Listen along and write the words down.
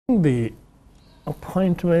The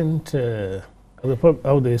appointment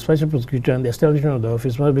of the special prosecutor and the establishment of the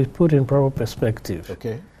office must be put in proper perspective.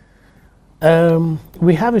 Okay.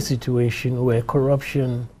 We have a situation where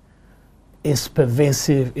corruption is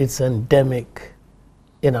pervasive, it's endemic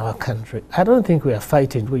in our country. I don't think we are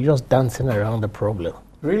fighting, we're just dancing around the problem.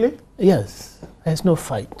 Really? Yes, there's no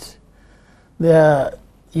fight. There are,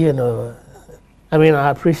 you know, I mean, I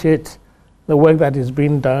appreciate the work that is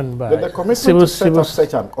being done by but the commitment to set up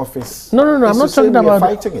such an office. No, I'm not talking about.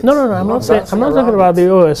 I'm not talking about the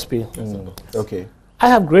OSP. Okay. I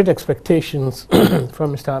have great expectations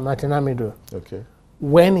from Mr. Martin Amido. Okay.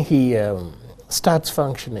 When he starts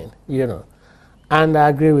functioning, you know, and I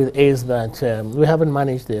agree with Ace that we haven't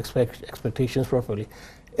managed the expectations properly.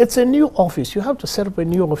 It's a new office. You have to set up a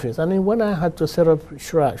new office. I mean, when I had to set up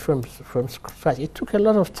from scratch, it took a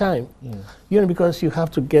lot of time, you know, because you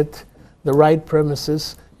have to get the right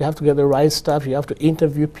premises, you have to get the right staff, you have to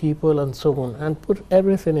interview people and so on, and put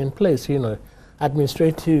everything in place, you know,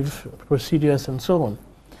 administrative procedures and so on.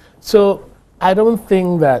 So I don't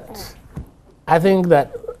think that, I think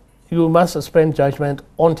that you must suspend judgment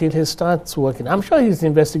until he starts working. I'm sure he's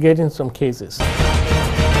investigating some cases.